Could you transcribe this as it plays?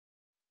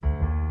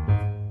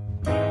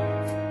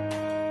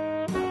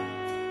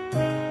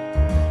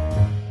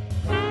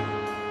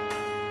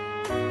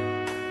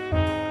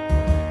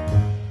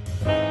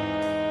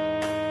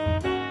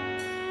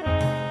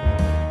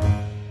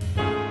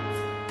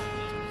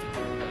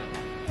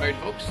Alright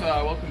folks,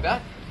 welcome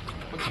back.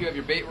 Once you have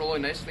your bait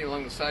rolling nicely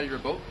along the side of your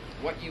boat,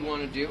 what you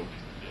want to do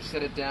is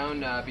set it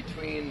down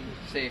between,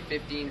 say,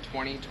 15,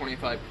 20,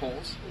 25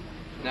 poles.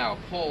 Now, a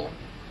pole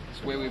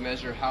is the way we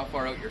measure how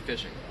far out you're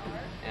fishing.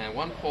 And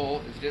one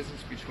pole is the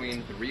distance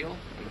between the reel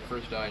and the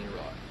first eye in your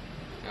rod.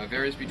 Now, it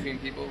varies between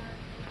people,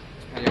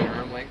 depending on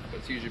your arm length,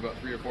 but it's usually about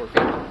 3 or 4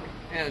 feet.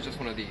 And it's just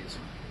one of these.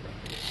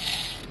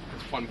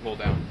 It's one pole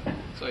down.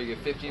 So you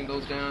get 15 of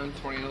those down,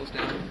 20 of those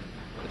down.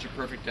 That's your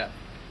perfect depth.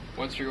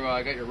 Once you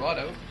got your rod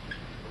out,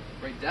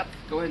 right depth,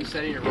 go ahead and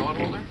set in your rod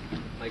holder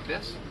like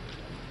this.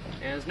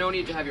 And there's no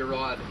need to have your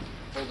rod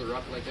holder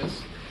up like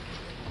this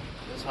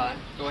high.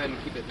 Go ahead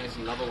and keep it nice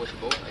and level with the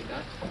boat like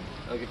that.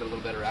 That'll give it a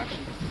little better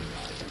action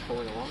as you're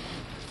pulling along.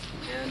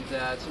 And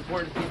it's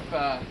important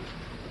to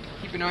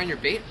keep an eye on your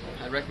bait.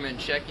 I recommend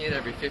checking it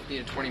every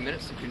 15 to 20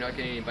 minutes if you're not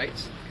getting any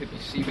bites. Could be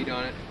seaweed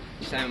on it.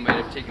 Salmon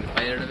might have taken a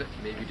bite out of it.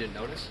 Maybe you didn't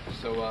notice.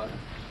 So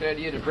good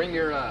idea to bring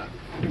your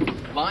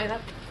line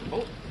up the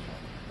boat.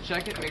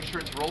 Check it, make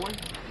sure it's rolling,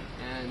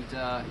 and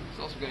it's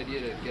also a good idea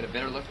to get a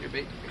better look at your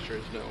bait, make sure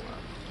it's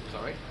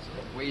alright.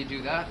 So the way you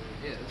do that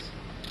is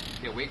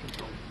get weight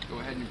control. Go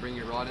ahead and bring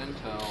your rod in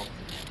until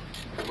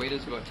the weight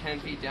is about 10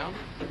 feet down,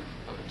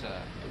 about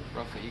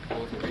roughly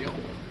equal with the reel.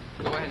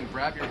 Go ahead and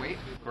grab your weight,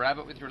 grab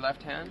it with your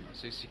left hand,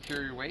 so you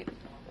secure your weight,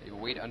 your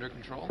weight under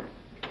control.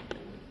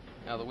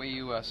 Now the way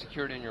you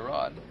secure it in your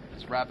rod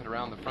is wrap it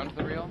around the front of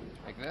the reel,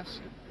 like this,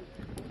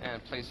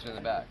 and place it in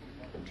the back,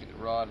 between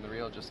the rod and the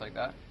reel, just like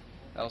that.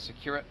 That'll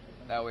secure it.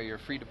 That way you're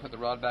free to put the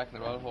rod back in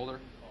the rod holder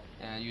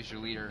and use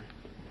your leader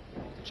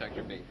to check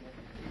your bait.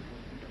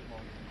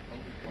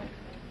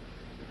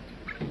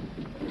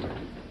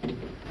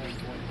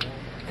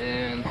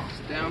 And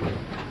sit down.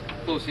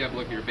 Close you have a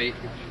look at your bait.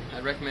 I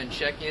recommend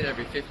checking it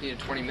every 15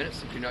 to 20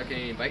 minutes if you're not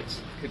getting any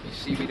bites. Could be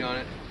seaweed on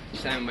it.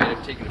 Salmon might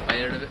have taken a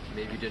bite out of it.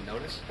 Maybe you didn't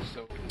notice.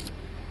 So,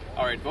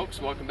 alright folks,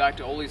 welcome back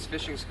to Ole's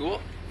Fishing School.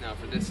 Now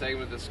for this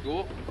segment of the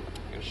school,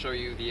 I'm going to show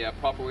you the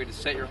proper way to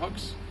set your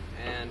hooks,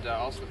 and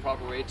also the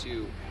proper way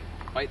to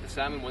bite the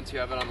salmon once you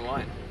have it on the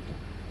line.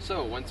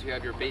 So once you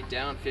have your bait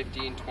down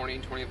 15, 20,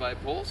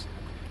 25 poles,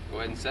 go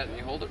ahead and set it in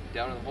the holder,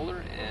 down in the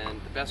holder,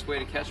 and the best way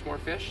to catch more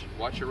fish,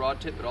 watch your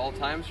rod tip at all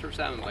times for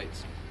salmon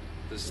bites.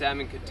 The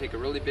salmon could take a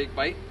really big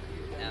bite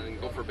and then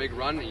go for a big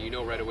run, and you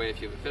know right away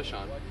if you have a fish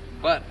on.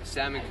 But a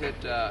salmon could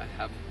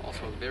have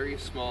also very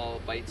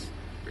small bites,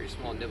 very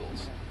small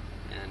nibbles.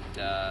 And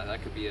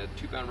that could be a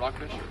 2-pound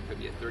rockfish, or it could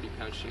be a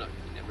 30-pound chinook.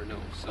 You never know.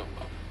 So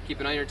keep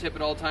an eye on your tip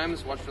at all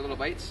times. Watch for little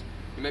bites.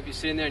 You might be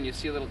sitting there and you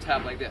see a little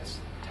tap like this.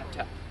 Tap,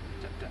 tap,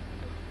 tap, tap.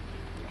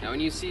 Now when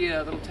you see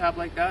a little tap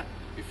like that,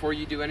 before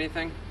you do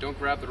anything, don't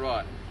grab the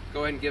rod.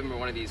 Go ahead and give him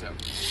one of these out.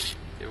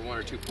 Give him 1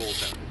 or 2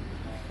 pulls out.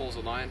 Pulls a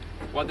line.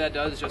 What that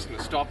does is just going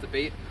to stop the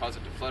bait, cause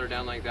it to flutter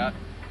down like that.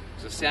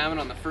 So salmon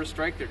on the first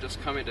strike, they're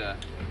just coming to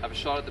have a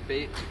shot at the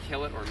bait to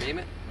kill it or maim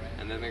it.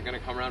 And then they're going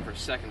to come around for a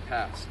second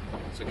pass.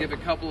 So give a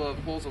couple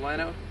of pulls of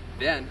line out,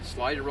 then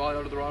slide your rod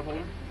out of the rod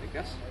holder, like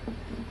this.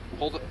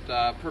 Hold it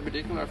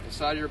perpendicular off the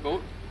side of your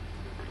boat.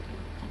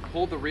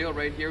 Hold the reel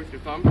right here with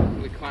your thumb,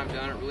 really climb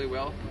down it really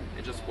well,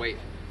 and just wait.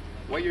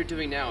 What you're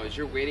doing now is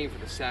you're waiting for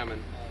the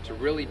salmon to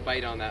really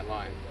bite on that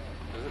line.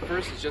 Now, the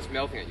first is just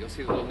melting it. You'll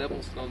see the little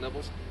nibbles, little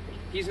nibbles.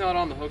 He's not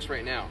on the hooks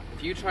right now.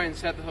 If you try and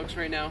set the hooks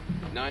right now,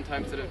 9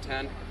 times out of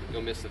 10,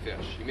 you'll miss the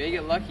fish. You may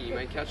get lucky, you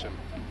might catch him.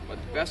 But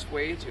the best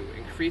way to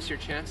increase your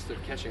chances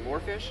of catching more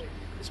fish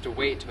is to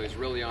wait till he's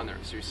really on there.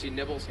 So you see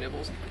nibbles,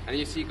 nibbles, and then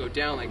you see it go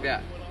down like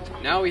that.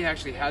 Now he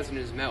actually has it in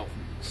his mouth.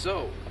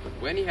 So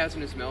when he has it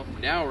in his mouth,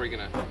 now we're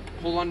going to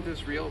pull onto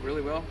this reel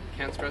really well.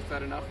 Can't stress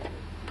that enough.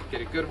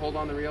 Get a good hold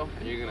on the reel,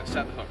 and you're going to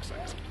set the hooks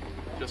like that,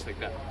 just like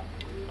that.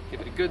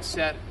 Give it a good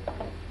set,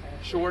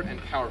 short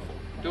and powerful.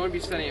 Don't want to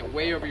be setting it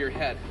way over your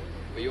head,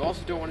 but you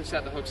also don't want to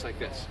set the hooks like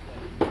this.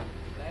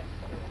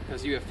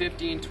 Because you have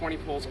 15, 20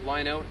 poles of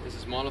line out. This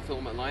is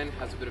monofilament line, it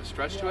has a bit of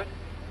stretch to it,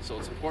 so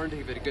it's important to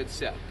give it a good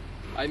set.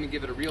 I even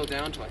give it a reel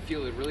down until I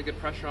feel a really good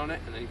pressure on it,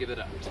 and then give it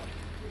up,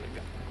 like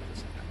that.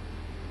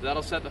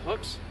 That'll set the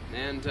hooks,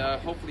 and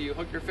hopefully you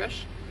hook your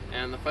fish,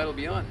 and the fight will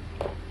be on.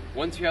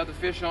 Once you have the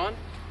fish on,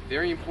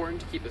 very important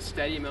to keep a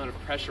steady amount of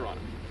pressure on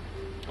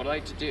it. What I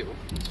like to do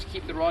is to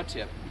keep the rod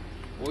tip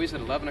always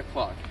at 11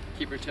 o'clock.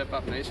 Keep your tip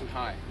up nice and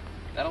high.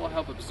 That'll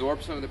help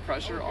absorb some of the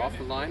pressure off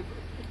the line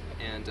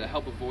and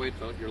help avoid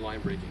your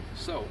line breaking.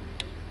 So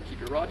keep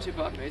your rod tip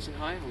up nice and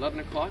high, 11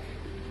 o'clock.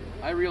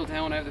 I reel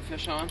down when I have the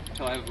fish on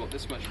until I have about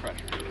this much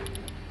pressure.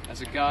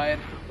 As a guide,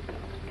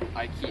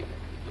 I keep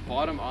the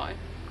bottom eye,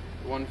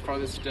 the one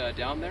farthest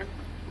down there,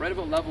 right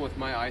about level with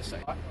my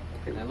eyesight.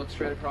 And I look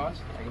straight across.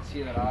 I can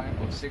see that eye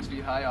about 6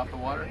 feet high off the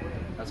water.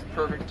 That's a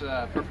perfect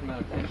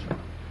amount of tension.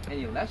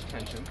 Any less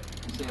tension,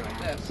 say like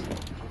this,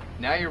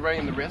 now you're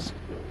running the risk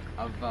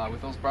of,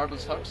 with those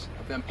barbless hooks,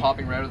 of them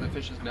popping right out of the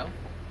fish's mouth.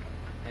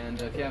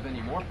 And if you have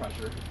any more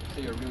pressure,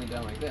 say you're reeling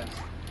down like this,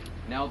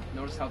 now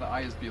notice how the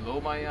eye is below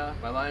my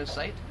line of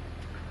sight.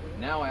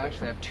 Now I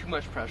actually have too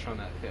much pressure on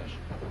that fish.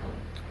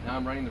 Now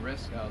I'm running the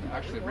risk of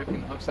actually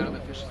ripping the hooks out of the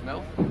fish's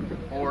mouth,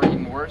 or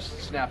even worse,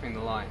 snapping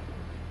the line.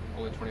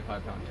 fully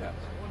 25-pound test.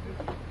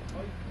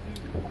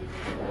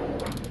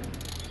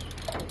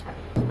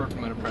 Perfect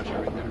amount of pressure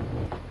right there.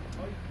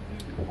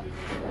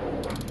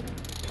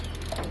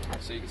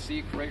 So you can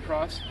see right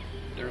across,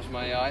 there's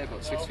my eye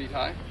about 6 feet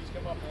high.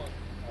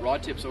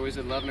 Rod tip's always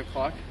at 11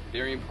 o'clock,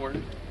 very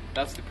important.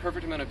 That's the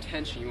perfect amount of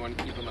tension you want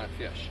to keep on that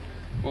fish.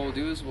 What we'll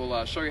do is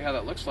we'll show you how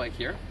that looks like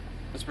here.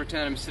 Let's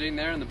pretend I'm sitting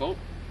there in the boat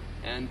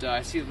and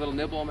I see the little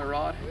nibble on my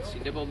rod. See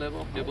nibble,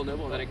 nibble, nibble,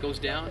 nibble, and then it goes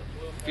down.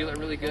 Feel it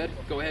really good.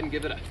 Go ahead and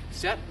give it a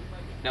set.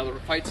 Now the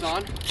fight's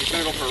on. He's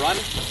gonna go for a run.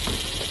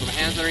 Put my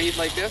hands underneath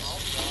like this.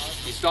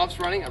 He stops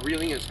running. I'm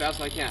reeling in as fast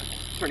as I can.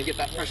 Trying to get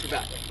that pressure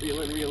back.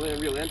 Reel in, reel in,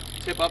 reel in.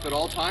 Tip up at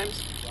all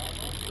times.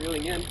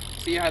 Reeling in.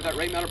 See I have that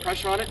right amount of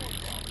pressure on it?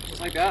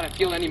 Just like that. I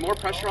feel any more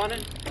pressure on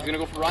it. He's gonna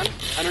go for a run.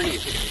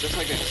 Underneath again, just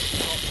like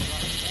this.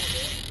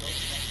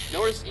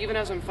 Notice even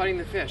as I'm fighting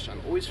the fish,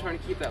 I'm always trying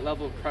to keep that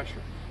level of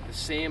pressure the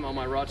same on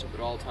my rod tip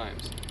at all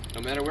times.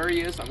 No matter where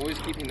he is, I'm always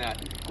keeping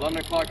that 11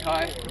 o'clock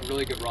high,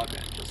 really good rod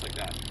bend, just like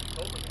that.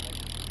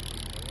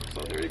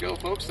 So there you go,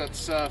 folks.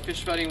 That's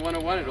Fish Fighting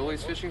 101 at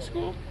Ole's Fishing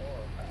School.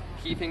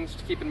 Key things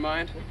to keep in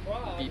mind,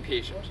 be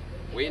patient.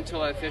 Wait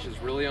until that fish is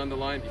really on the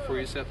line before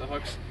you set the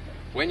hooks.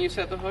 When you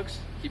set the hooks,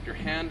 keep your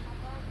hand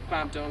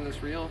clamped down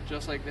this reel,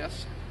 just like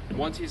this.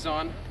 Once he's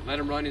on, let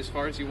him run as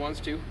far as he wants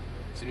to.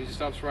 As soon as he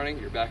stops running,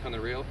 you're back on the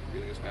reel,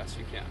 reeling as fast as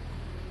you can.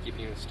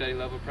 Keeping a steady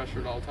level of pressure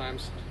at all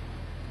times.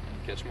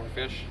 Catch more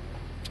fish.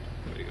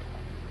 Way to go.